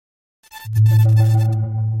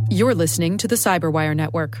You're listening to the Cyberwire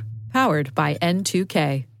Network, powered by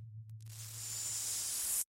N2K.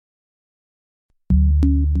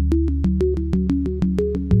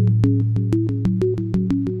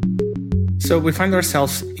 So we find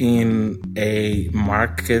ourselves in a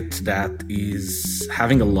market that is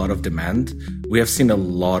having a lot of demand. We have seen a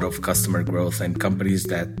lot of customer growth and companies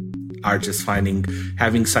that are just finding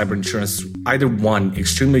having cyber insurance, either one,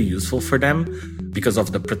 extremely useful for them because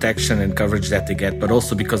of the protection and coverage that they get, but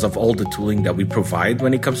also because of all the tooling that we provide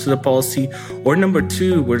when it comes to the policy. Or number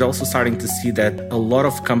two, we're also starting to see that a lot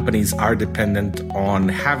of companies are dependent on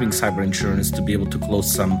having cyber insurance to be able to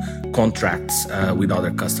close some contracts with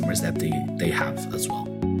other customers that they have as well.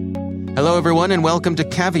 Hello, everyone, and welcome to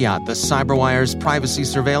Caveat, the CyberWire's privacy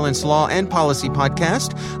surveillance law and policy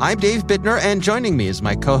podcast. I'm Dave Bittner, and joining me is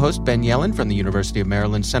my co-host, Ben Yellen from the University of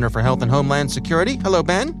Maryland Center for Health and Homeland Security. Hello,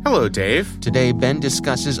 Ben. Hello, Dave. Today, Ben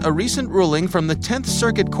discusses a recent ruling from the 10th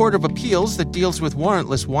Circuit Court of Appeals that deals with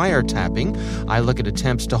warrantless wiretapping. I look at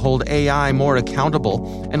attempts to hold AI more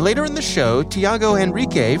accountable. And later in the show, Tiago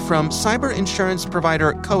Henrique from cyber insurance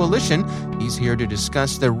provider Coalition, he's here to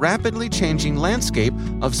discuss the rapidly changing landscape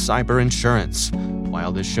of cyber insurance.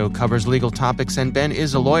 While this show covers legal topics and Ben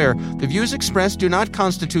is a lawyer, the views expressed do not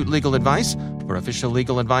constitute legal advice. For official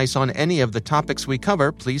legal advice on any of the topics we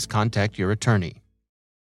cover, please contact your attorney.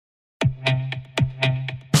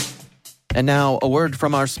 And now, a word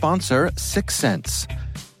from our sponsor, Syxsense.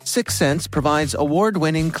 Syxsense provides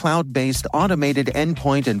award-winning cloud-based automated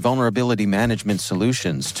endpoint and vulnerability management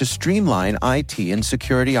solutions to streamline IT and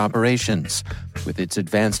security operations. With its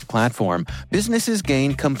advanced platform, businesses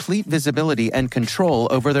gain complete visibility and control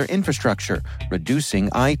over their infrastructure, reducing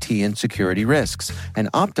IT and security risks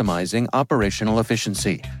and optimizing operational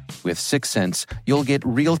efficiency. With Syxsense, you'll get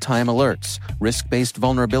real-time alerts, risk-based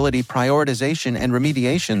vulnerability prioritization and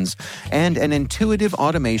remediations, and an intuitive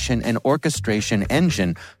automation and orchestration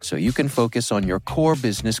engine so you can focus on your core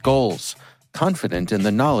business goals, confident in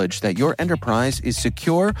the knowledge that your enterprise is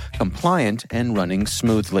secure, compliant, and running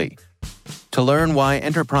smoothly. To learn why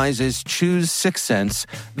enterprises choose Syxsense,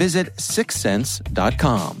 visit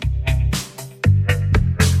Syxsense.com.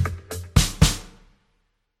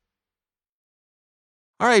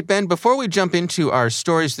 All right, Ben, before we jump into our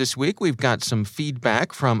stories this week, we've got some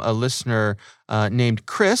feedback from a listener named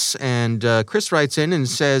Chris. And Chris writes in and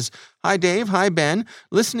says, "Hi, Dave. Hi, Ben.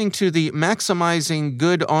 Listening to the Maximizing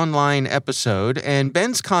Good Online episode, and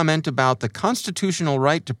Ben's comment about the constitutional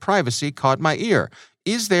right to privacy caught my ear.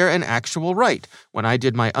 Is there an actual right? When I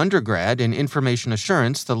did my undergrad in information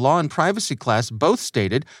assurance, the law and privacy class both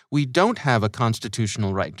stated we don't have a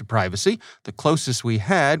constitutional right to privacy. The closest we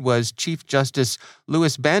had was Chief Justice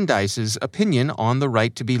Louis Brandeis's opinion on the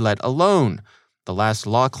right to be let alone. The last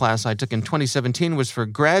law class I took in 2017 was for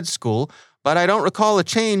grad school, but I don't recall a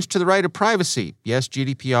change to the right of privacy. Yes,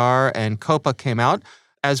 GDPR and COPPA came out,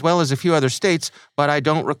 as well as a few other states, but I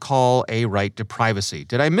don't recall a right to privacy.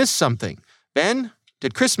 Did I miss something? Ben?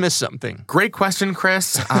 Did Chris miss something? Great question,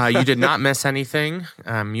 Chris. You did not miss anything.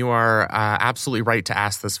 You are absolutely right to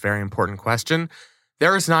ask this very important question.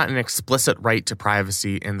 There is not an explicit right to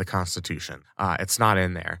privacy in the Constitution. It's not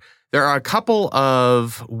in there. There are a couple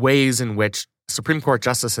of ways in which Supreme Court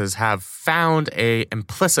justices have found an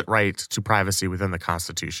implicit right to privacy within the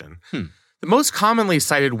Constitution. The most commonly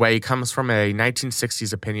cited way comes from a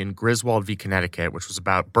 1960s opinion, Griswold v. Connecticut, which was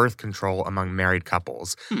about birth control among married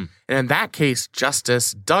couples. And in that case,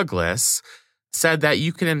 Justice Douglas said that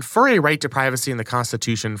you can infer a right to privacy in the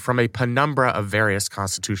Constitution from a penumbra of various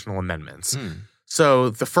constitutional amendments. So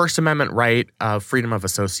the First Amendment right of freedom of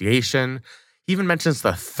association. He even mentions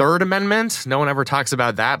the Third Amendment. No one ever talks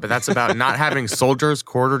about that, but that's about not having soldiers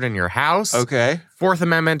quartered in your house. Okay. Fourth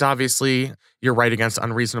Amendment, obviously, your right against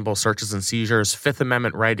unreasonable searches and seizures. Fifth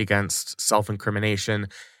Amendment right against self-incrimination.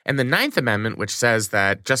 And the Ninth Amendment, which says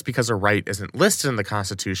that just because a right isn't listed in the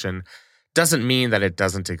Constitution doesn't mean that it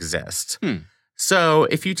doesn't exist. So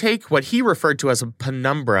if you take what he referred to as a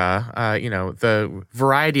penumbra, the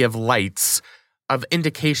variety of lights of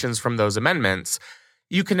indications from those amendments,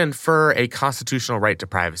 you can infer a constitutional right to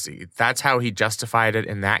privacy. That's how he justified it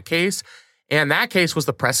in that case. And that case was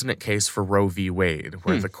the precedent case for Roe v. Wade,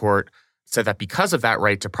 where the court said that because of that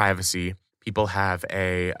right to privacy, people have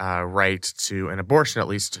a right to an abortion, at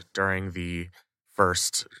least during the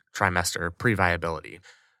first trimester, pre-viability.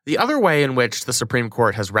 The other way in which the Supreme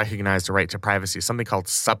Court has recognized a right to privacy is something called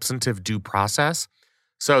substantive due process.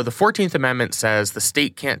 So the 14th Amendment says the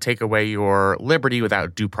state can't take away your liberty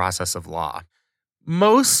without due process of law.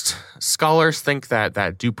 Most scholars think that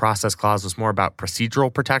that due process clause was more about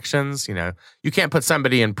procedural protections. You can't put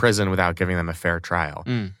somebody in prison without giving them a fair trial.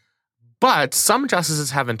 But some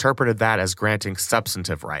justices have interpreted that as granting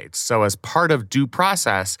substantive rights. So as part of due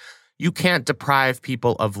process, you can't deprive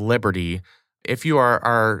people of liberty if you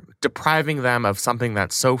are depriving them of something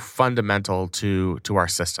that's so fundamental to our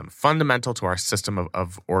system, fundamental to our system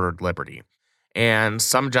of ordered liberty. And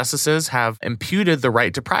some justices have imputed the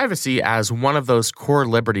right to privacy as one of those core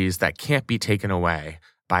liberties that can't be taken away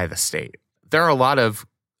by the state. There are a lot of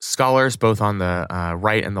scholars, both on the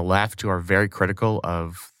right and the left, who are very critical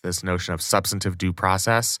of this notion of substantive due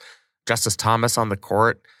process. Justice Thomas on the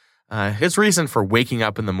court, his reason for waking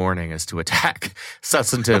up in the morning is to attack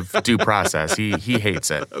substantive due process. He hates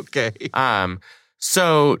it. Okay.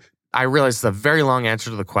 So I realize it's a very long answer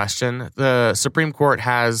to the question. The Supreme Court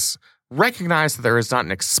has recognized that there is not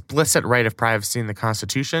an explicit right of privacy in the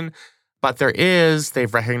Constitution, but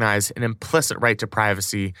they've recognized an implicit right to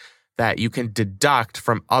privacy that you can deduct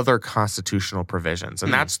from other constitutional provisions.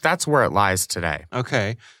 And that's where it lies today.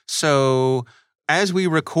 Okay. So as we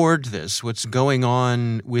record this, what's going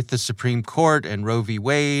on with the Supreme Court and Roe v.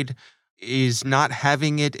 Wade is not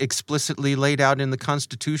having it explicitly laid out in the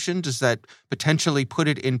Constitution. Does that potentially put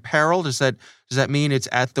it in peril? Does that mean it's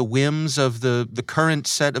at the whims of the current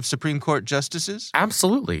set of Supreme Court justices?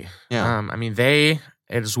 Absolutely. Yeah. It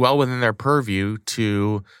is well within their purview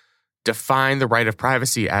to define the right of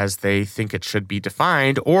privacy as they think it should be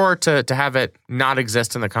defined, or to have it not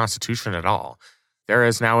exist in the Constitution at all. There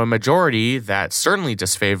is now a majority that certainly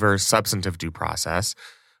disfavors substantive due process,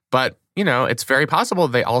 but it's very possible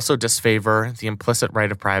they also disfavor the implicit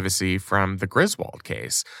right of privacy from the Griswold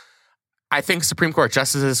case. I think Supreme Court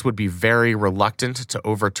justices would be very reluctant to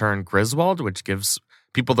overturn Griswold, which gives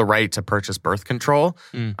people the right to purchase birth control.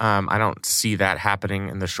 I don't see that happening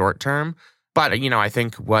in the short term. But, I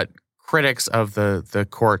think what critics of the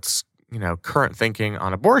court's, current thinking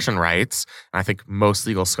on abortion rights, and I think most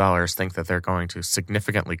legal scholars think that they're going to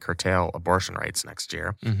significantly curtail abortion rights next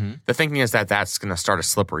year. Mm-hmm. The thinking is that that's going to start a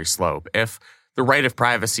slippery slope. If the right of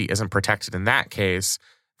privacy isn't protected in that case,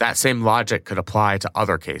 that same logic could apply to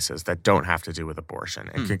other cases that don't have to do with abortion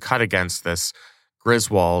and can cut against this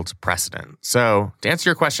Griswold precedent. So to answer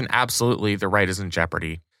your question, absolutely, the right is in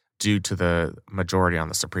jeopardy due to the majority on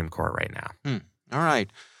the Supreme Court right now. All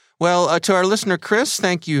right. Well, to our listener, Chris,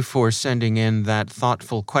 thank you for sending in that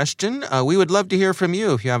thoughtful question. We would love to hear from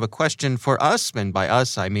you. If you have a question for us, and by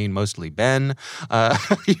us, I mean mostly Ben,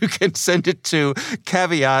 you can send it to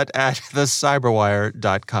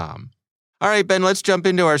caveat@thecyberwire.com. All right, Ben, let's jump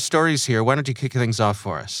into our stories here. Why don't you kick things off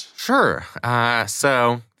for us? Sure.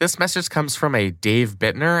 So this message comes from a Dave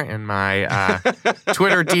Bittner in my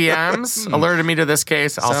Twitter DMs. Alerted me to this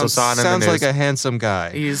case. Also saw it in the news. Sounds like a handsome guy.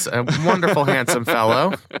 He's a wonderful, handsome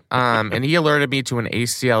fellow. And he alerted me to an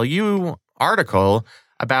ACLU article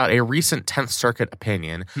about a recent 10th Circuit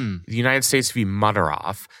opinion, the United States v.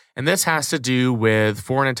 Mutteroff. And this has to do with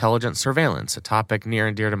foreign intelligence surveillance, a topic near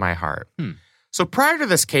and dear to my heart. So prior to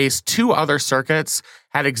this case, 2 other circuits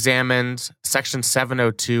had examined Section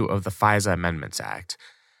 702 of the FISA Amendments Act.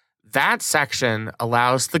 That section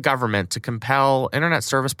allows the government to compel internet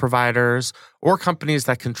service providers or companies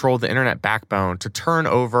that control the internet backbone to turn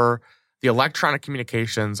over the electronic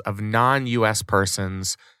communications of non-U.S.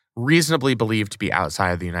 persons reasonably believed to be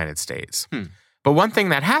outside of the United States. But one thing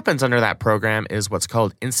that happens under that program is what's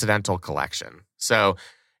called incidental collection. So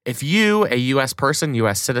if you, a U.S. person,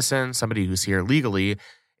 U.S. citizen, somebody who's here legally,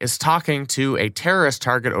 is talking to a terrorist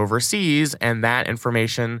target overseas and that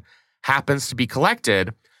information happens to be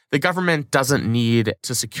collected, the government doesn't need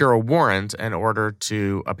to secure a warrant in order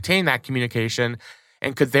to obtain that communication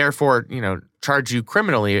and could therefore, charge you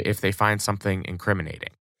criminally if they find something incriminating.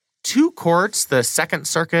 2 courts, the Second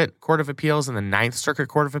Circuit Court of Appeals and the Ninth Circuit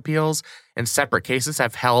Court of Appeals, in separate cases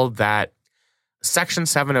have held that Section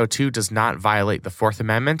 702 does not violate the Fourth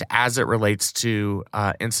Amendment as it relates to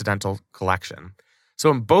incidental collection. So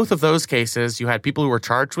in both of those cases, you had people who were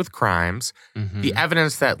charged with crimes. The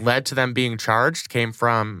evidence that led to them being charged came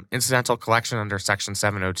from incidental collection under Section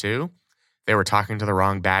 702. They were talking to the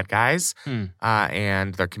wrong bad guys,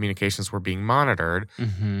 and their communications were being monitored.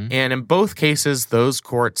 And in both cases, those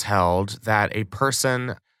courts held that a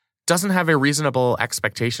person doesn't have a reasonable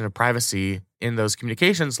expectation of privacy in those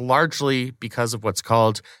communications, largely because of what's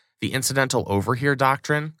called the incidental overhear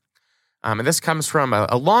doctrine. And this comes from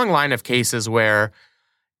a long line of cases where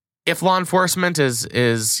if law enforcement is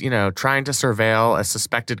trying to surveil a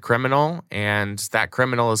suspected criminal and that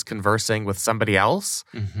criminal is conversing with somebody else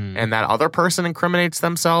and that other person incriminates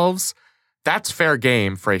themselves, that's fair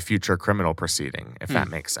game for a future criminal proceeding, if that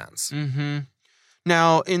makes sense.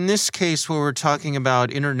 Now, in this case where we're talking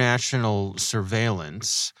about international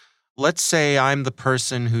surveillance, let's say I'm the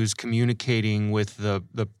person who's communicating with the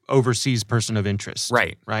overseas person of interest.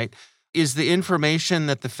 Right. Right? Is the information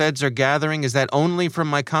that the feds are gathering, is that only from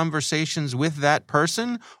my conversations with that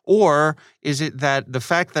person? Or is it that the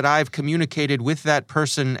fact that I've communicated with that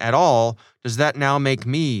person at all, does that now make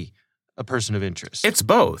me a person of interest? It's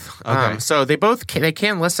both. Okay. So they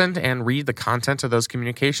can listen and read the content of those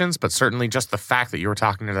communications, but certainly just the fact that you were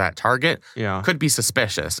talking to that target could be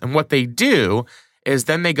suspicious. And what they do is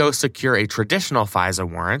then they go secure a traditional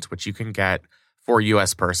FISA warrant, which you can get for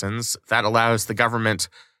U.S. persons, that allows the government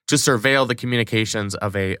to surveil the communications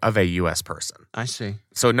of a U.S. person. I see.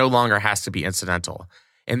 So it no longer has to be incidental.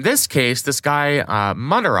 In this case, this guy,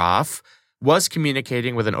 Munarov, was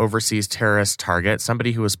communicating with an overseas terrorist target,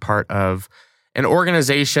 somebody who was part of an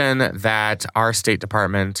organization that our State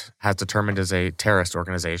Department has determined is a terrorist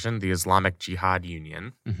organization, the Islamic Jihad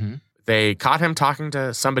Union. Mm-hmm. They caught him talking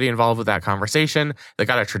to somebody involved with that conversation. They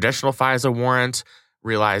got a traditional FISA warrant,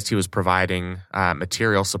 realized he was providing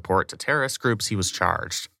material support to terrorist groups. He was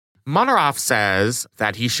charged. Munarov says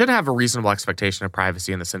that he should have a reasonable expectation of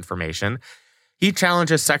privacy in this information. He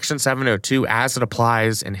challenges Section 702 as it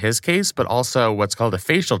applies in his case, but also what's called a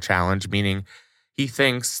facial challenge, meaning he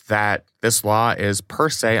thinks that this law is per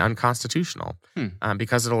se unconstitutional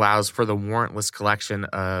because it allows for the warrantless collection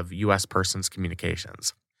of U.S. persons'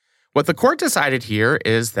 communications. What the court decided here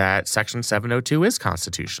is that Section 702 is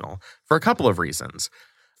constitutional for a couple of reasons.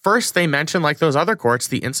 First, they mention, like those other courts,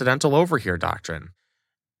 the incidental overhear doctrine.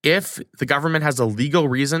 If the government has a legal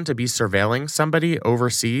reason to be surveilling somebody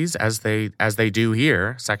overseas, as they do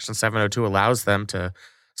here, Section 702 allows them to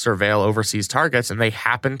surveil overseas targets, and they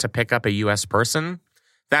happen to pick up a U.S. person,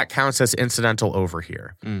 that counts as incidental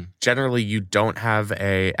overhear. Generally, you don't have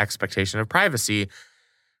an expectation of privacy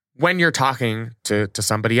when you're talking to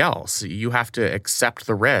somebody else. You have to accept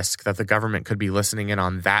the risk that the government could be listening in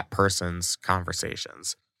on that person's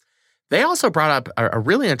conversations. They also brought up a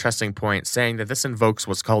really interesting point, saying that this invokes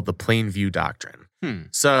what's called the plain view doctrine.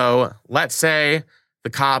 So let's say the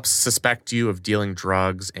cops suspect you of dealing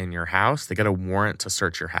drugs in your house. They get a warrant to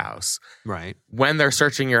search your house. Right. When they're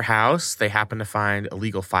searching your house, they happen to find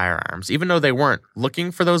illegal firearms. Even though they weren't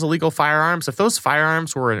looking for those illegal firearms, if those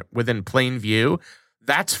firearms were within plain view,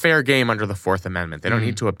 that's fair game under the Fourth Amendment. They don't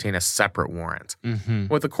need to obtain a separate warrant. Mm-hmm.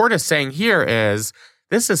 What the court is saying here is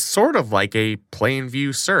this is sort of like a plain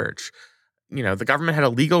view search. You know, the government had a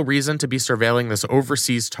legal reason to be surveilling this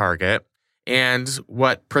overseas target, and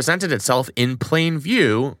what presented itself in plain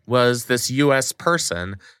view was this U.S.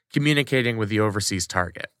 person communicating with the overseas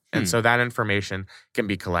target. And so that information can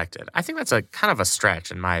be collected. I think that's a kind of a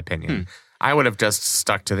stretch, in my opinion. I would have just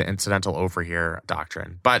stuck to the incidental overhear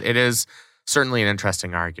doctrine, but it is certainly an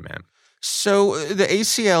interesting argument. So the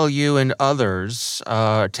ACLU and others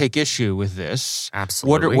take issue with this.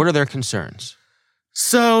 Absolutely. What are their concerns?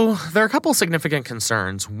 So there are a couple significant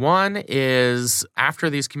concerns. One is after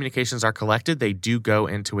these communications are collected, they do go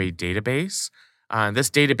into a database. This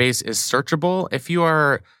database is searchable. If you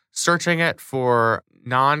are searching it for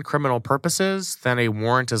non-criminal purposes, then a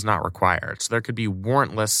warrant is not required. So there could be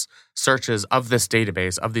warrantless searches of this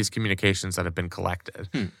database, of these communications that have been collected.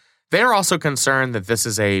 They are also concerned that this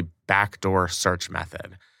is a backdoor search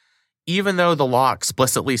method. Even though the law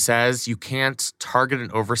explicitly says you can't target an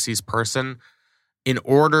overseas person in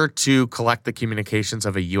order to collect the communications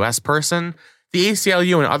of a U.S. person, the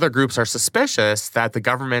ACLU and other groups are suspicious that the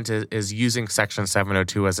government is using Section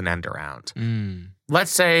 702 as an end around.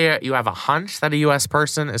 Let's say you have a hunch that a U.S.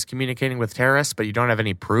 person is communicating with terrorists, but you don't have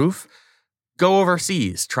any proof. Go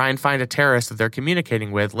overseas, try and find a terrorist that they're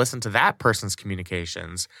communicating with, listen to that person's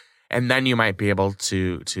communications, and then you might be able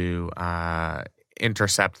to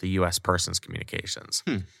intercept the U.S. person's communications.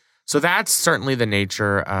 So that's certainly the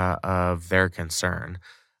nature of their concern.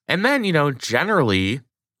 And then, generally,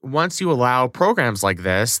 once you allow programs like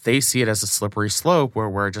this, they see it as a slippery slope where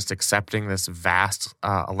we're just accepting this vast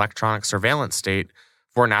electronic surveillance state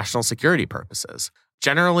for national security purposes.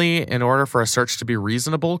 Generally, in order for a search to be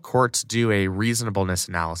reasonable, courts do a reasonableness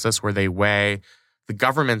analysis where they weigh the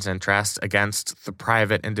government's interest against the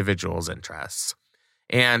private individual's interests.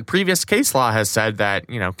 And previous case law has said that,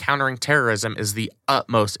 countering terrorism is the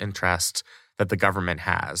utmost interest that the government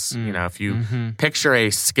has. If you picture a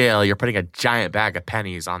scale, you're putting a giant bag of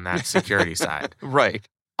pennies on that security side. Right.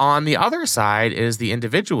 On the other side is the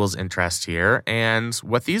individual's interest here. And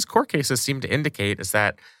what these court cases seem to indicate is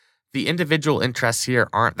that the individual interests here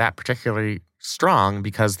aren't that particularly strong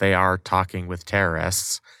because they are talking with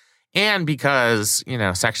terrorists. And because,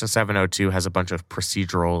 Section 702 has a bunch of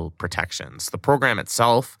procedural protections. The program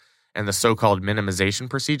itself and the so-called minimization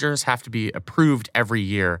procedures have to be approved every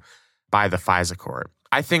year by the FISA court.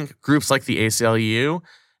 I think groups like the ACLU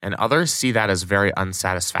and others see that as very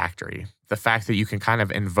unsatisfactory. The fact that you can kind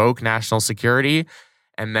of invoke national security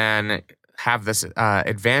and then have this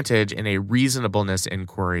advantage in a reasonableness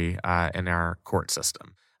inquiry in our court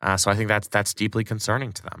system. So I think that's deeply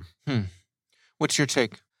concerning to them. What's your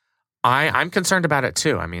take? I'm concerned about it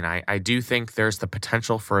too. I mean, I do think there's the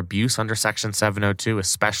potential for abuse under Section 702,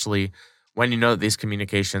 especially when you know that these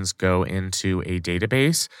communications go into a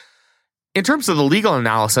database. In terms of the legal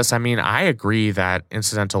analysis, I mean, I agree that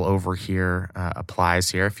incidental overhear applies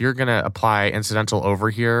here. If you're going to apply incidental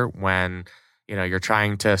overhear when, you're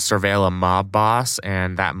trying to surveil a mob boss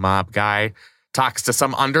and that mob guy talks to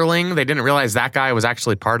some underling, they didn't realize that guy was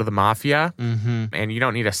actually part of the mafia, and you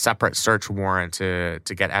don't need a separate search warrant to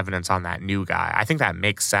get evidence on that new guy. I think that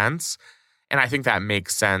makes sense, and I think that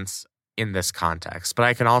makes sense in this context. But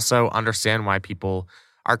I can also understand why people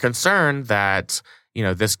are concerned that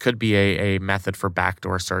this could be a method for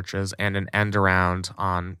backdoor searches and an end around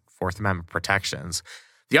on Fourth Amendment protections.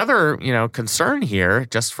 The other, concern here,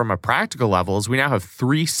 just from a practical level, is we now have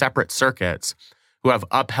 3 separate circuits who have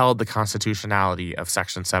upheld the constitutionality of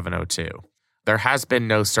Section 702. There has been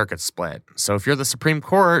no circuit split. So if you're the Supreme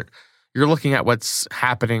Court, you're looking at what's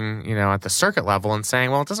happening, at the circuit level and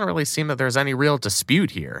saying, well, it doesn't really seem that there's any real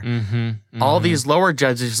dispute here. All these lower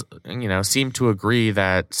judges, seem to agree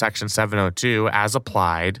that Section 702, as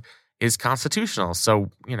applied, is constitutional. So,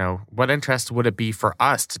 what interest would it be for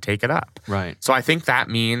us to take it up? Right. So I think that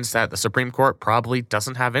means that the Supreme Court probably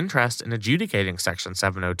doesn't have interest in adjudicating Section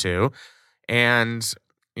 702. And,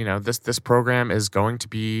 this program is going to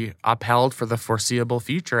be upheld for the foreseeable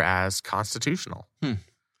future as constitutional.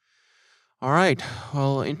 All right.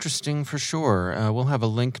 Well, interesting for sure. We'll have a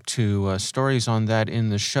link to stories on that in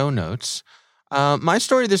the show notes. My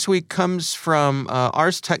story this week comes from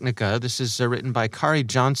Ars Technica. This is written by Kari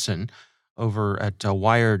Johnson over at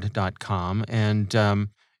Wired.com. And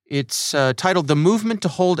it's titled, "The Movement to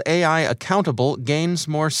Hold AI Accountable Gains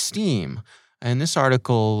More Steam." And this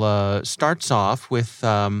article starts off with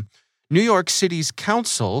New York City's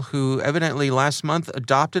council, who evidently last month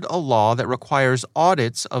adopted a law that requires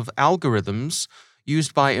audits of algorithms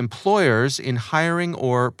used by employers in hiring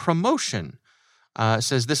or promotion. It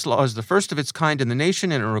says this law is the first of its kind in the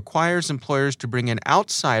nation, and it requires employers to bring in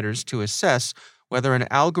outsiders to assess whether an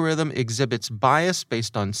algorithm exhibits bias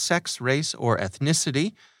based on sex, race, or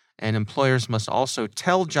ethnicity. And employers must also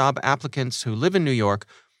tell job applicants who live in New York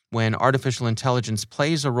when artificial intelligence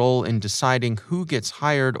plays a role in deciding who gets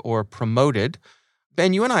hired or promoted.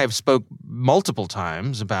 Ben, you and I have spoke multiple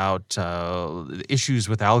times about issues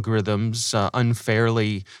with algorithms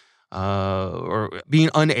unfairly or being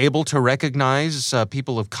unable to recognize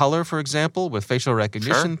people of color, for example, with facial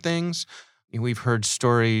recognition things. We've heard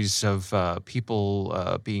stories of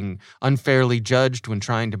people being unfairly judged when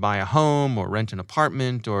trying to buy a home or rent an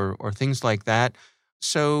apartment or things like that.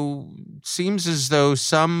 So seems as though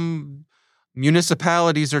some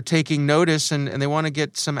municipalities are taking notice and they want to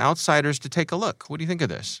get some outsiders to take a look. What do you think of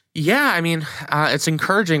this? Yeah, I mean, it's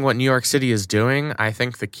encouraging what New York City is doing. I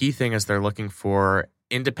think the key thing is they're looking for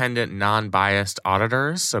independent, non-biased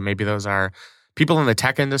auditors. So maybe those are people in the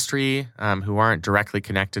tech industry who aren't directly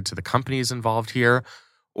connected to the companies involved here,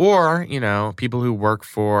 or, people who work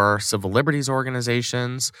for civil liberties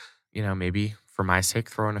organizations, maybe for my sake,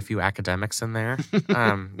 throw in a few academics in there.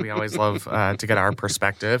 We always love to get our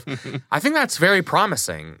perspective. I think that's very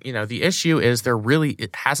promising. The issue is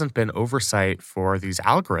it hasn't been oversight for these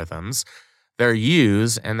algorithms. They're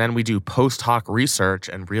used, and then we do post hoc research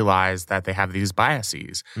and realize that they have these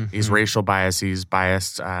biases, these racial biases,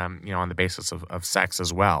 biased, on the basis of sex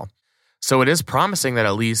as well. So it is promising that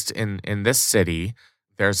at least in this city,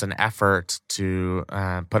 there's an effort to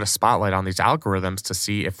put a spotlight on these algorithms to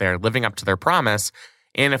see if they're living up to their promise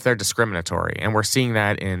and if they're discriminatory. And we're seeing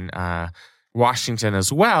that in Washington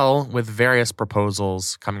as well, with various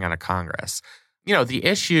proposals coming out of Congress. The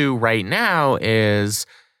issue right now is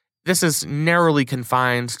this is narrowly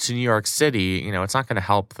confined to New York City. It's not going to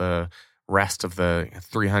help the rest of the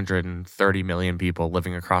 330 million people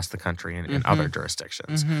living across the country in other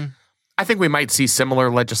jurisdictions. I think we might see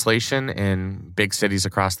similar legislation in big cities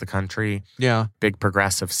across the country. Yeah. Big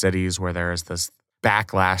progressive cities where there is this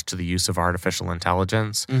backlash to the use of artificial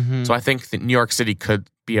intelligence. So I think that New York City could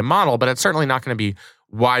be a model, but it's certainly not going to be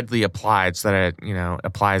widely applied so that it,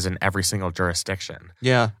 applies in every single jurisdiction.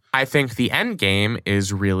 Yeah. I think the end game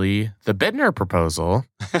is really the Bittner proposal,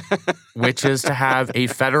 which is to have a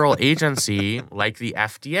federal agency like the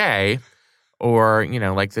FDA or,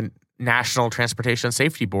 like the National Transportation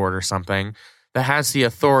Safety Board or something that has the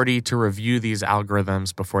authority to review these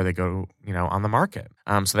algorithms before they go, on the market.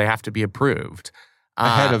 So they have to be approved.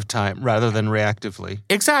 ahead of time rather than reactively.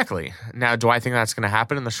 Exactly. Now, do I think that's going to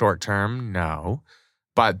happen in the short term? No.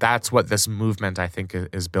 But that's what this movement, I think,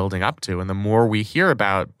 is building up to. And the more we hear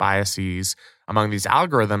about biases among these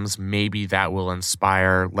algorithms, maybe that will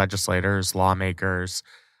inspire legislators, lawmakers,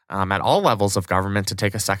 at all levels of government to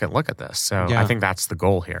take a second look at this. So I think that's the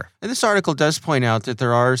goal here. And this article does point out that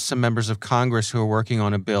there are some members of Congress who are working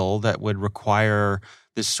on a bill that would require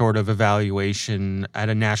this sort of evaluation at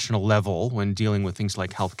a national level when dealing with things like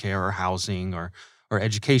healthcare or housing or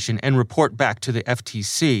education and report back to the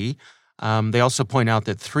FTC. They also point out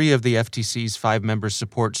that 3 of the FTC's 5 members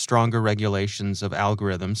support stronger regulations of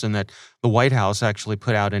algorithms and that the White House actually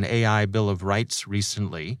put out an AI Bill of Rights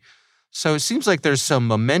recently. So it seems like there's some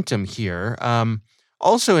momentum here.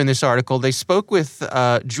 Also in this article, they spoke with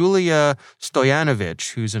Julia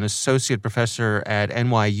Stoyanovich, who's an associate professor at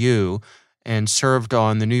NYU and served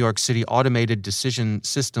on the New York City Automated Decision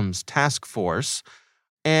Systems Task Force.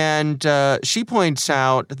 And she points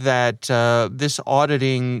out that this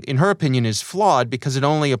auditing, in her opinion, is flawed because it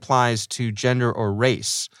only applies to gender or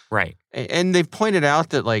race. Right. And they've pointed out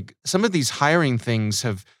that like some of these hiring things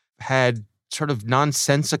have had sort of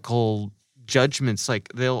nonsensical judgments. Like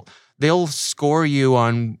they'll score you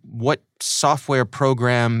on what software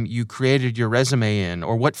program you created your resume in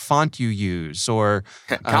or what font you use or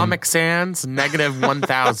Comic Sans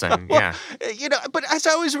 -1,000. Well, but as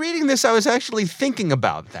I was reading this, I was actually thinking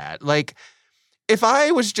about that. Like if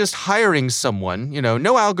I was just hiring someone,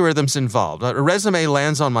 no algorithms involved, a resume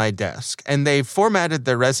lands on my desk and they've formatted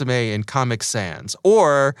their resume in Comic Sans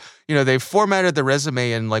or, they've formatted the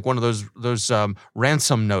resume in like one of those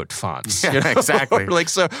ransom note fonts. Yeah, exactly.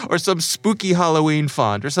 or some spooky Halloween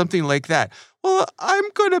font or something like that. Well, I'm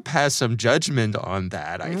going to pass some judgment on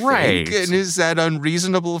that, I right. think. And is that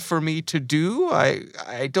unreasonable for me to do?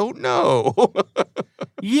 I don't know.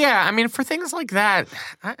 Yeah, I mean, for things like that,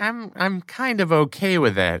 I'm kind of okay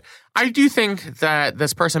with it. I do think that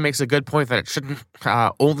this person makes a good point that it shouldn't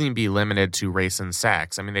only be limited to race and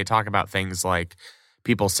sex. I mean, they talk about things like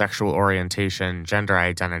people's sexual orientation, gender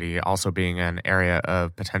identity also being an area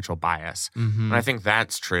of potential bias. Mm-hmm. And I think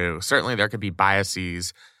that's true. Certainly there could be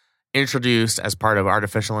biases introduced as part of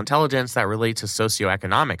artificial intelligence that relate to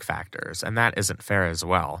socioeconomic factors, and that isn't fair as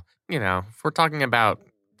well. If we're talking about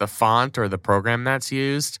the font or the program that's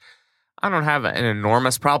used, I don't have an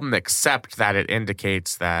enormous problem except that it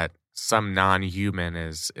indicates that some non-human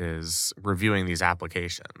is reviewing these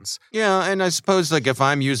applications. Yeah, and I suppose like if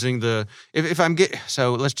I'm using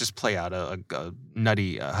so let's just play out a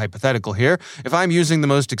nutty hypothetical here. If I'm using the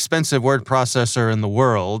most expensive word processor in the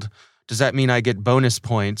world, does that mean I get bonus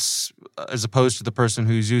points as opposed to the person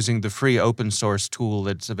who's using the free open source tool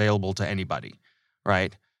that's available to anybody,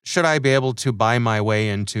 right? Should I be able to buy my way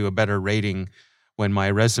into a better rating when my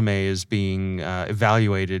resume is being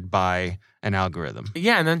evaluated by an algorithm?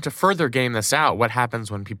 Yeah, and then to further game this out, what happens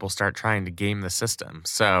when people start trying to game the system?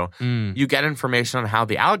 So you get information on how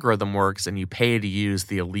the algorithm works and you pay to use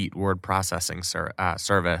the elite word processing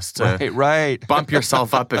service to bump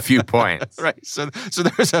yourself up a few points. Right. So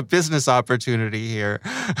there's a business opportunity here.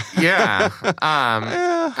 Yeah.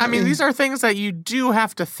 I mean, these are things that you do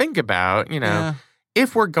have to think about, Yeah.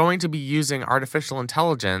 If we're going to be using artificial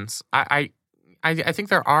intelligence, I think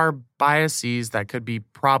there are biases that could be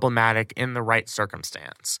problematic in the right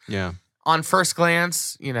circumstance. Yeah. On first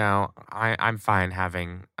glance, I'm fine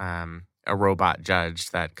having a robot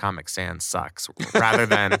judge that Comic Sans sucks rather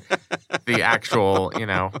than the actual,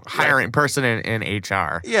 hiring person in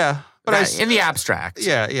HR. Yeah. But in the abstract.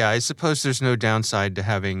 Yeah. I suppose there's no downside to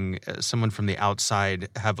having someone from the outside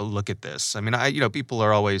have a look at this. I mean, people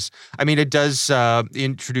are always. I mean, it does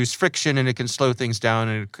introduce friction and it can slow things down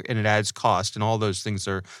and it adds cost and all those things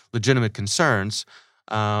are legitimate concerns.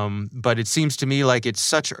 But it seems to me like it's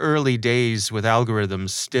such early days with algorithms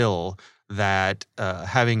still that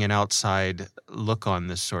having an outside look on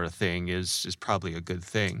this sort of thing is probably a good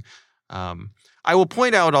thing. I will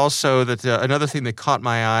point out also that another thing that caught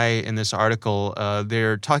my eye in this article,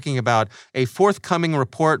 they're talking about a forthcoming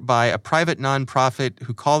report by a private nonprofit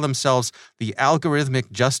who call themselves the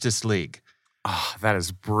Algorithmic Justice League. Oh, that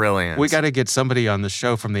is brilliant. We got to get somebody on the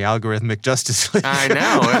show from the Algorithmic Justice League. I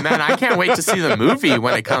know. And then I can't wait to see the movie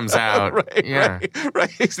when it comes out. Right.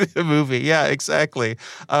 The movie. Yeah, exactly.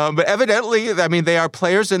 But evidently, I mean, they are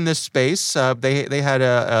players in this space. They had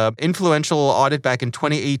a influential audit back in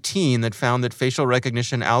 2018 that found that facial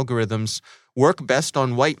recognition algorithms work best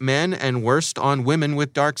on white men and worst on women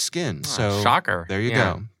with dark skin. So shocker. There you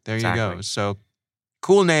go. There you go. So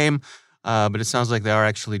cool name. but it sounds like they are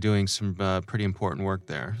actually doing some pretty important work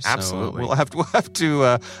there. Absolutely. So we'll have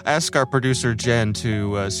to ask our producer, Jen,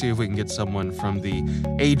 to see if we can get someone from the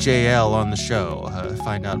AJL on the show,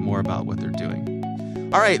 find out more about what they're doing.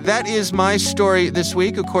 All right, that is my story this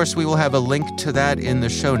week. Of course, we will have a link to that in the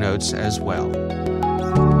show notes as well.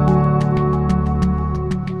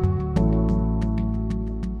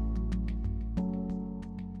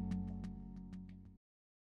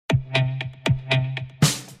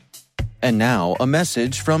 And now, a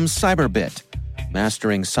message from Cyberbit.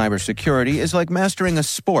 Mastering cybersecurity is like mastering a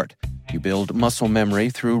sport. You build muscle memory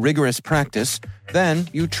through rigorous practice, then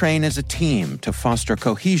you train as a team to foster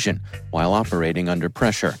cohesion while operating under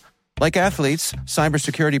pressure. Like athletes,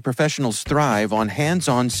 cybersecurity professionals thrive on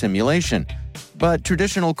hands-on simulation. But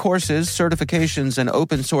traditional courses, certifications, and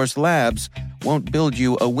open-source labs won't build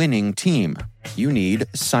you a winning team. You need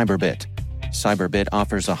Cyberbit. Cyberbit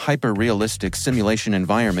offers a hyper-realistic simulation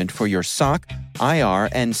environment for your SOC, IR,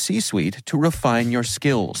 and C-suite to refine your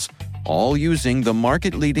skills, all using the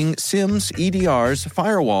market-leading SIMs, EDRs,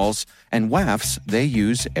 firewalls, and WAFs they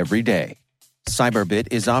use every day. Cyberbit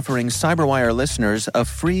is offering CyberWire listeners a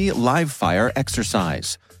free live-fire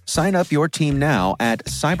exercise. Sign up your team now at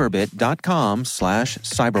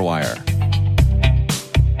cyberbit.com/cyberwire.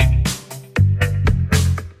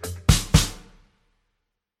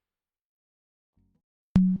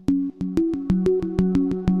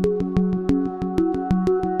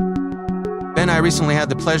 Ben, I recently had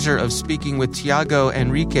the pleasure of speaking with Tiago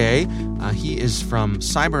Henrique. He is from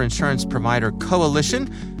cyber insurance provider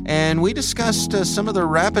Coalition, and we discussed some of the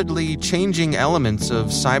rapidly changing elements of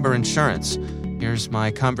cyber insurance. Here's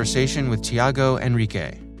my conversation with Tiago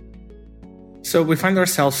Henrique. So we find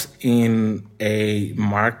ourselves in a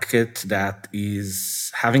market that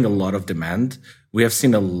is having a lot of demand. We have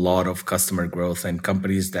seen a lot of customer growth and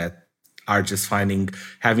companies that are just finding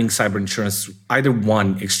having cyber insurance, either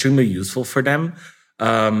one, extremely useful for them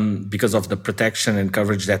because of the protection and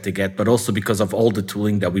coverage that they get, but also because of all the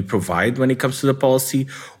tooling that we provide when it comes to the policy.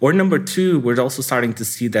 Or number two, we're also starting to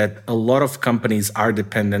see that a lot of companies are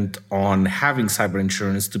dependent on having cyber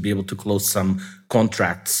insurance to be able to close some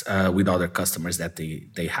contracts with other customers that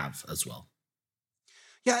they have as well.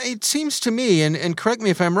 Yeah, it seems to me, and correct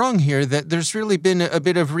me if I'm wrong here, that there's really been a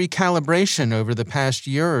bit of recalibration over the past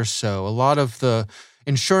year or so. A lot of the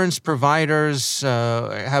insurance providers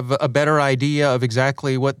have a better idea of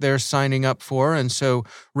exactly what they're signing up for, and so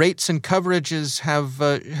rates and coverages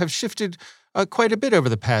have shifted quite a bit over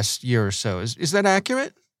the past year or so. Is that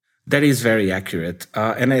accurate? That is very accurate.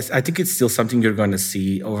 And I think it's still something you're going to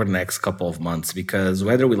see over the next couple of months, because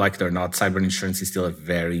whether we like it or not, cyber insurance is still a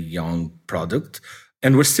very young product.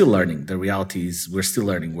 And we're still learning. The reality is we're still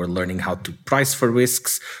learning. We're learning how to price for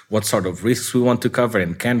risks, what sort of risks we want to cover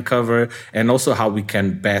and can cover, and also how we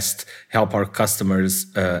can best help our customers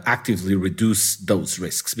actively reduce those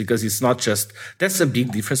risks. Because it's not just, that's a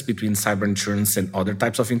big difference between cyber insurance and other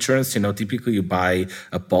types of insurance. You know, typically you buy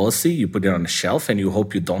a policy, you put it on a shelf, and you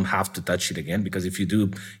hope you don't have to touch it again, because if you do,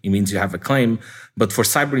 it means you have a claim. But for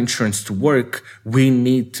cyber insurance to work, we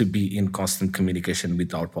need to be in constant communication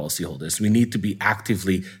with our policyholders. We need to be actively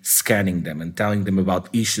scanning them and telling them about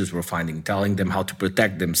issues we're finding, telling them how to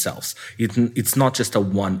protect themselves. It's not just a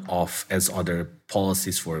one-off as other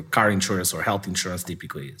policies for car insurance or health insurance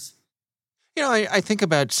typically is. You know, I think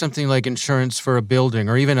about something like insurance for a building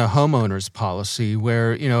or even a homeowner's policy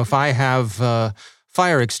where, you know, if I have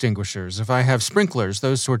fire extinguishers, if I have sprinklers,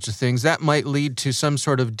 those sorts of things, that might lead to some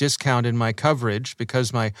sort of discount in my coverage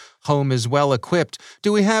because my home is well equipped.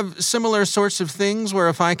 Do we have similar sorts of things where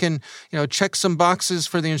if I can, you know, check some boxes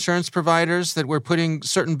for the insurance providers that we're putting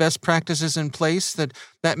certain best practices in place, that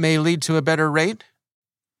may lead to a better rate?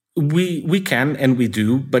 We can and we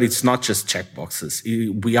do, but it's not just checkboxes.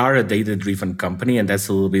 We are a data-driven company, and that's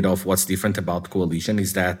a little bit of what's different about Coalition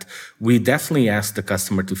is that we definitely ask the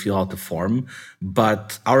customer to fill out the form,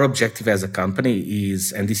 but our objective as a company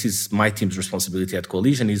is, and this is my team's responsibility at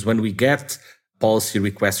Coalition, is when we get policy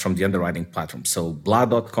requests from the underwriting platform. So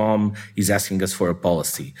blah.com is asking us for a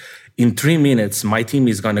policy. In 3 minutes, my team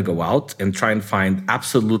is going to go out and try and find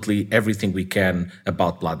absolutely everything we can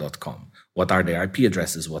about blah.com. What are their IP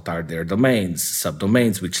addresses? What are their domains,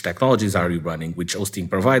 subdomains? Which technologies are you running? Which hosting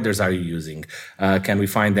providers are you using? Can we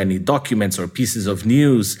find any documents or pieces of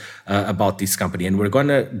news about this company? And we're going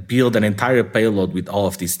to build an entire payload with all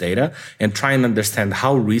of this data and try and understand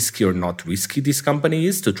how risky or not risky this company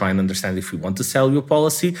is, to try and understand if we want to sell you a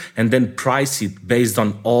policy, and then price it based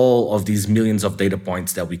on all of these millions of data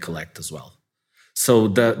points that we collect as well. So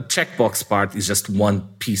the checkbox part is just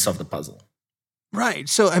one piece of the puzzle. Right.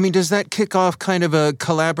 So, I mean, does that kick off kind of a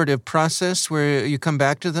collaborative process where you come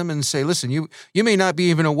back to them and say, listen, you may not be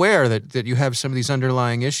even aware that you have some of these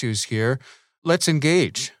underlying issues here. Let's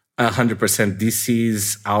engage. 100%. This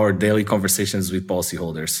is our daily conversations with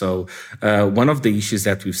policyholders. So one of the issues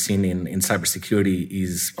that we've seen in cybersecurity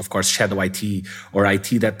is, of course, shadow IT or IT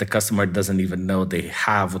that the customer doesn't even know they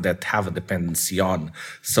have or that have a dependency on.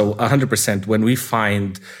 So 100%, when we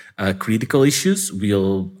find critical issues,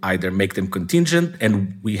 we'll either make them contingent,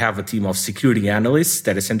 and we have a team of security analysts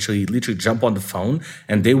that essentially literally jump on the phone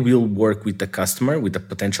and they will work with the customer, with the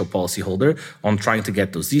potential policyholder, on trying to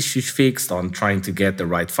get those issues fixed, on trying to get the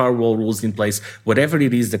right firewall rules in place, whatever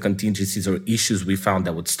it is, the contingencies or issues we found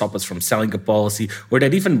that would stop us from selling a policy or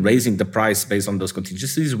that even raising the price based on those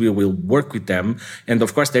contingencies, we will work with them. And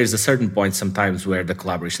of course, there's a certain point sometimes where the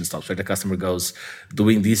collaboration stops, where the customer goes,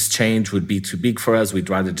 doing this change would be too big for us. We'd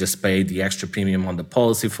rather just pay the extra premium on the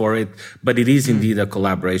policy for it. But it is indeed a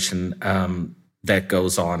collaboration that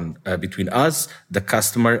goes on between us, the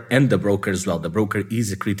customer, and the broker as well. The broker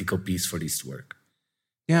is a critical piece for this to work.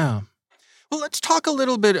 Yeah. Well, let's talk a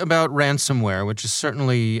little bit about ransomware, which is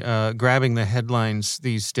certainly grabbing the headlines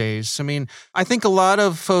these days. I mean, I think a lot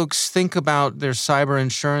of folks think about their cyber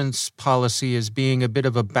insurance policy as being a bit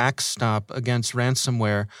of a backstop against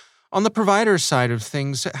ransomware. On the provider side of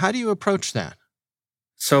things, how do you approach that?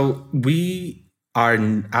 So we are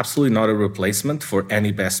absolutely not a replacement for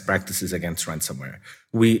any best practices against ransomware.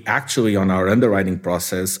 We actually, on our underwriting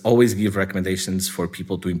process, always give recommendations for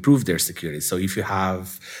people to improve their security. So if you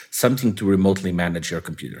have something to remotely manage your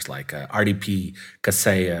computers, like RDP,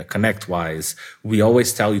 Kaseya, ConnectWise, we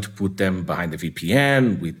always tell you to put them behind the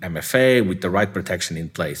VPN, with MFA, with the right protection in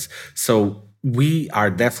place. So we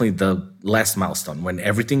are definitely the last milestone. When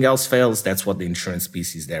everything else fails, that's what the insurance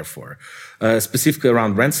piece is there for. Specifically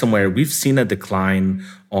around ransomware, we've seen a decline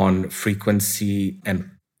on frequency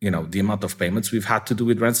and the amount of payments we've had to do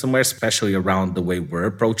with ransomware, especially around the way we're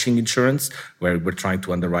approaching insurance, where we're trying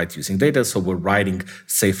to underwrite using data. So we're writing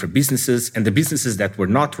safer businesses, and the businesses that we're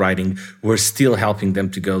not writing, we're still helping them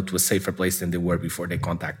to go to a safer place than they were before they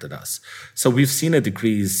contacted us. So we've seen a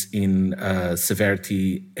decrease in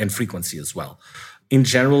severity and frequency as well. In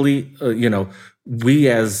generally, we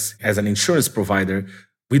as an insurance provider,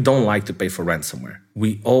 we don't like to pay for ransomware.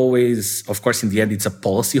 We always, of course, in the end, it's a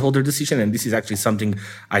policyholder decision. And this is actually something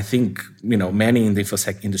I think, many in the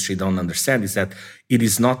InfoSec industry don't understand, is that it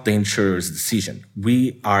is not the insurer's decision.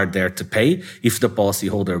 We are there to pay if the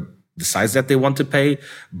policyholder decides that they want to pay,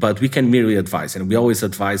 but we can merely advise. And we always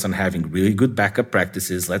advise on having really good backup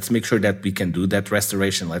practices. Let's make sure that we can do that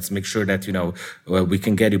restoration. Let's make sure that, we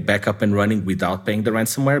can get you back up and running without paying the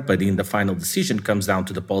ransomware. But in the final decision comes down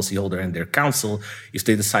to the policyholder and their counsel. If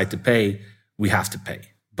they decide to pay, we have to pay.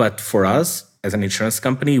 But for us, as an insurance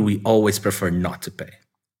company, we always prefer not to pay.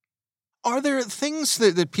 Are there things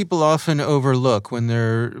that people often overlook when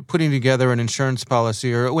they're putting together an insurance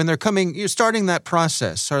policy, or when you're starting that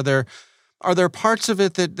process? Are there parts of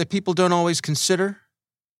it that people don't always consider?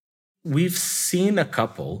 We've seen a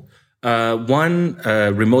couple. One,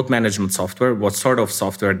 remote management software. What sort of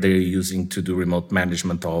software they're using to do remote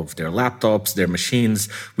management of their laptops, their machines.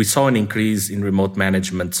 We saw an increase in remote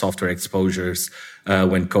management software exposures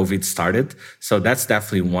when COVID started. So that's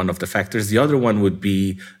definitely one of the factors. The other one would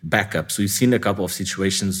be backups. We've seen a couple of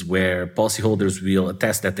situations where policyholders will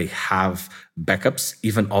attest that they have backups,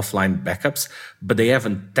 even offline backups, but they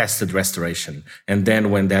haven't tested restoration. And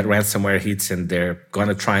then when that ransomware hits and they're going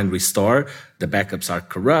to try and restore, the backups are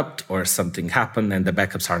corrupt or something happened and the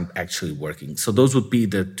backups aren't actually working. So those would be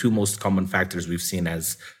the two most common factors we've seen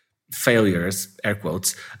as failures, air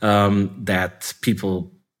quotes, that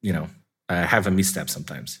people, have a misstep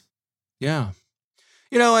sometimes. Yeah.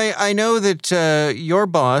 I know that your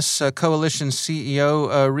boss, Coalition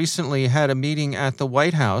CEO, recently had a meeting at the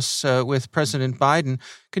White House with President Biden.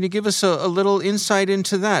 Can you give us a little insight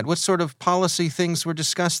into that? What sort of policy things were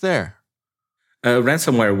discussed there?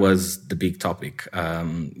 Ransomware was the big topic.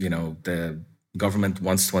 The government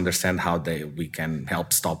wants to understand how we can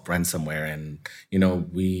help stop ransomware. And,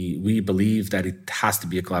 we believe that it has to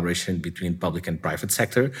be a collaboration between public and private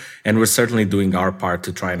sector. And we're certainly doing our part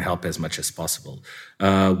to try and help as much as possible.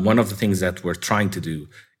 One of the things that we're trying to do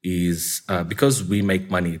is, because we make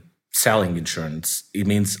money selling insurance, it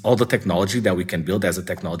means all the technology that we can build as a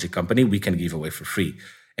technology company, we can give away for free.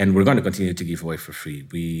 And we're going to continue to give away for free.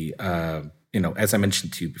 We, as I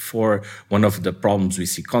mentioned to you before, one of the problems we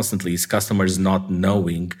see constantly is customers not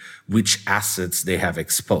knowing which assets they have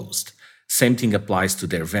exposed. Same thing applies to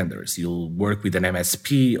their vendors. You'll work with an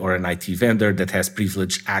MSP or an IT vendor that has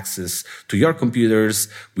privileged access to your computers.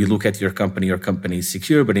 We look at your company is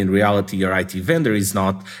secure, but in reality, your IT vendor is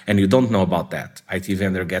not, and you don't know about that. IT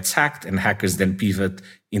vendor gets hacked, and hackers then pivot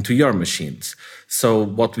into your machines. So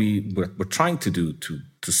what we're trying to do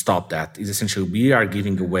to stop that is essentially we are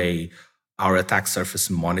giving away our attack surface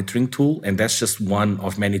monitoring tool, and that's just one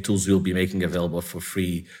of many tools we'll be making available for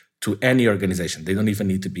free to any organization. They don't even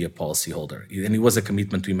need to be a policyholder. And it was a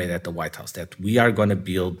commitment we made at the White House that we are going to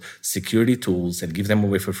build security tools and give them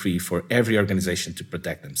away for free for every organization to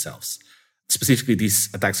protect themselves. Specifically,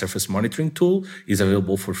 this attack surface monitoring tool is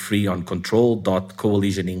available for free on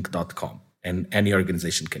control.coalitioninc.com, and any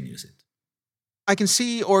organization can use it. I can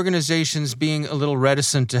see organizations being a little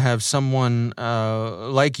reticent to have someone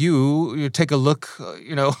like you take a look,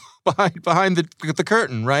 behind the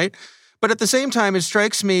curtain, right? But at the same time, it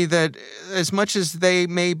strikes me that as much as they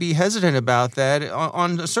may be hesitant about that,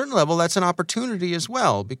 on a certain level, that's an opportunity as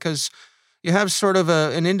well, because you have sort of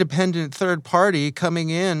an independent third party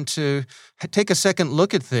coming in to take a second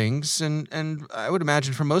look at things. And I would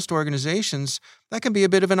imagine for most organizations, that can be a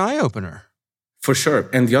bit of an eye-opener. For sure.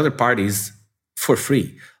 And the other parties, for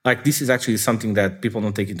free. Like, this is actually something that people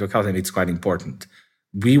don't take into account, and it's quite important.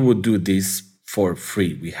 We would do this for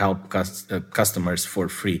free. We help customers for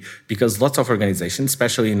free because lots of organizations,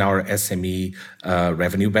 especially in our SME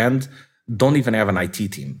revenue band, don't even have an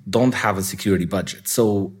IT team, don't have a security budget.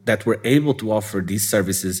 So that we're able to offer these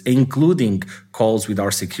services, including calls with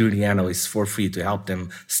our security analysts for free to help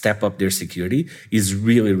them step up their security, is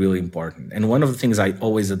really, really important. And one of the things I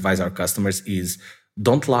always advise our customers is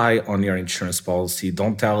don't lie on your insurance policy.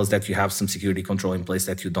 Don't tell us that you have some security control in place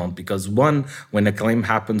that you don't, because one, when a claim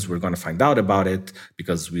happens, we're going to find out about it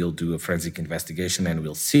because we'll do a forensic investigation and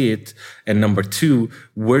we'll see it. And number two,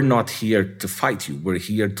 we're not here to fight you. We're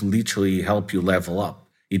here to literally help you level up.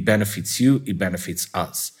 It benefits you. It benefits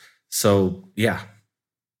us. So, yeah.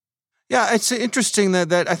 Yeah, it's interesting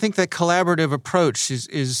that I think that collaborative approach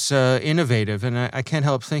is innovative. And I can't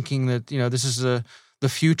help thinking that, this is the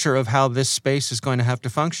future of how this space is going to have to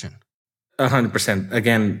function. 100%.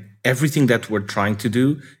 Again, everything that we're trying to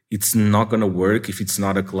do, it's not going to work if it's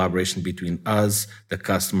not a collaboration between us, the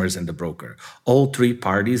customers, and the broker. All three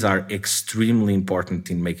parties are extremely important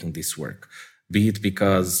in making this work. Be it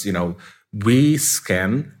because, we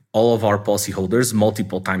scan all of our policyholders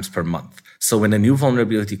multiple times per month. So when a new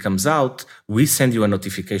vulnerability comes out, we send you a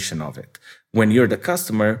notification of it. When you're the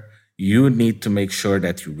customer, you need to make sure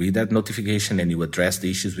that you read that notification and you address the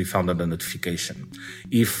issues we found on the notification.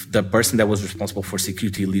 If the person that was responsible for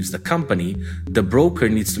security leaves the company, the broker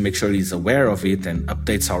needs to make sure he's aware of it and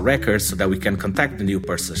updates our records so that we can contact the new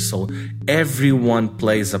person. So everyone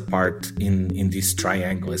plays a part in this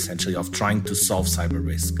triangle, essentially, of trying to solve cyber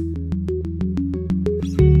risk.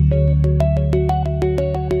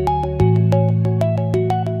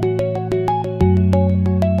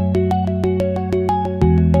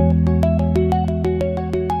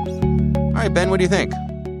 Ben, what do you think?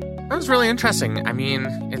 That was really interesting. I mean,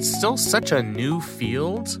 it's still such a new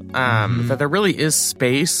field that there really is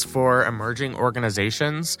space for emerging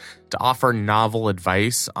organizations to offer novel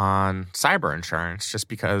advice on cyber insurance, just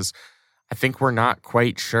because I think we're not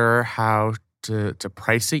quite sure how to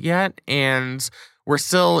price it yet. And we're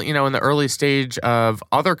still, in the early stage of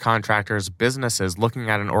other contractors, businesses looking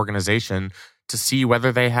at an organization to see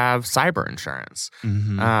whether they have cyber insurance.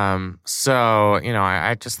 So,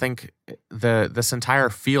 I just think this entire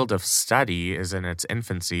field of study is in its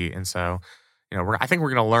infancy. And so, I think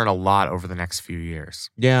we're going to learn a lot over the next few years.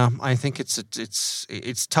 Yeah, I think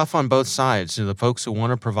it's tough on both sides. The folks who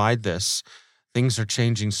want to provide this, things are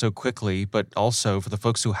changing so quickly, but also for the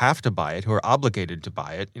folks who have to buy it, who are obligated to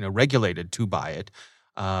buy it, regulated to buy it,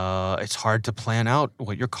 it's hard to plan out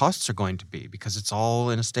what your costs are going to be because it's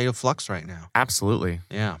all in a state of flux right now. Absolutely.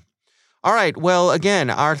 Yeah. All right. Well,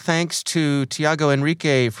 again, our thanks to Tiago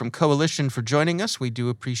Henrique from Coalition for joining us. We do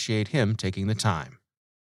appreciate him taking the time.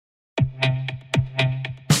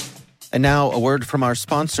 And now a word from our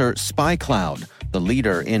sponsor, SpyCloud, the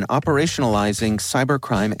leader in operationalizing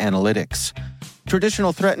cybercrime analytics.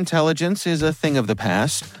 Traditional threat intelligence is a thing of the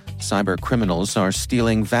past. Cyber criminals are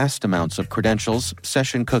stealing vast amounts of credentials,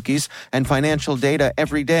 session cookies, and financial data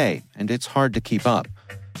every day, and it's hard to keep up.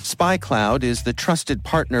 SpyCloud is the trusted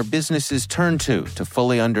partner businesses turn to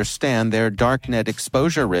fully understand their darknet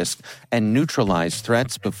exposure risk and neutralize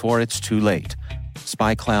threats before it's too late.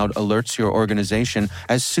 SpyCloud alerts your organization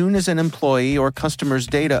as soon as an employee or customer's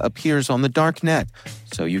data appears on the dark net,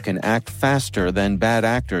 so you can act faster than bad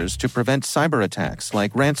actors to prevent cyber attacks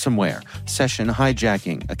like ransomware, session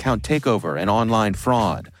hijacking, account takeover, and online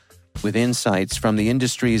fraud. With insights from the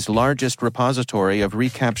industry's largest repository of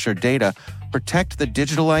recaptured data, protect the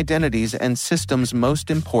digital identities and systems most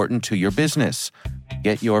important to your business.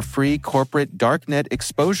 Get your free corporate darknet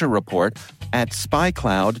exposure report at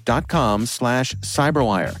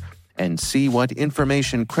spycloud.com/cyberwire and see what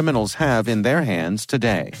information criminals have in their hands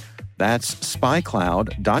today. That's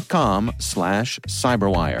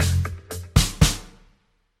spycloud.com/cyberwire.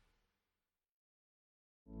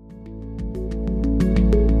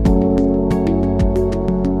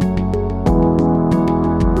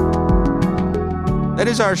 That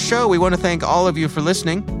is our show. We want to thank all of you for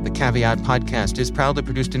listening. The Caveat podcast is proudly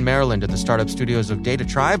produced in Maryland at the startup studios of Data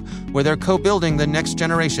Tribe, where they're co-building the next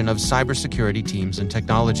generation of cybersecurity teams and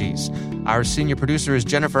technologies. Our senior producer is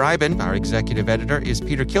Jennifer Eiben. Our executive editor is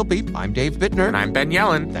Peter Kilpe. I'm Dave Bittner. And I'm Ben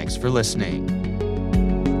Yellen. Thanks for listening.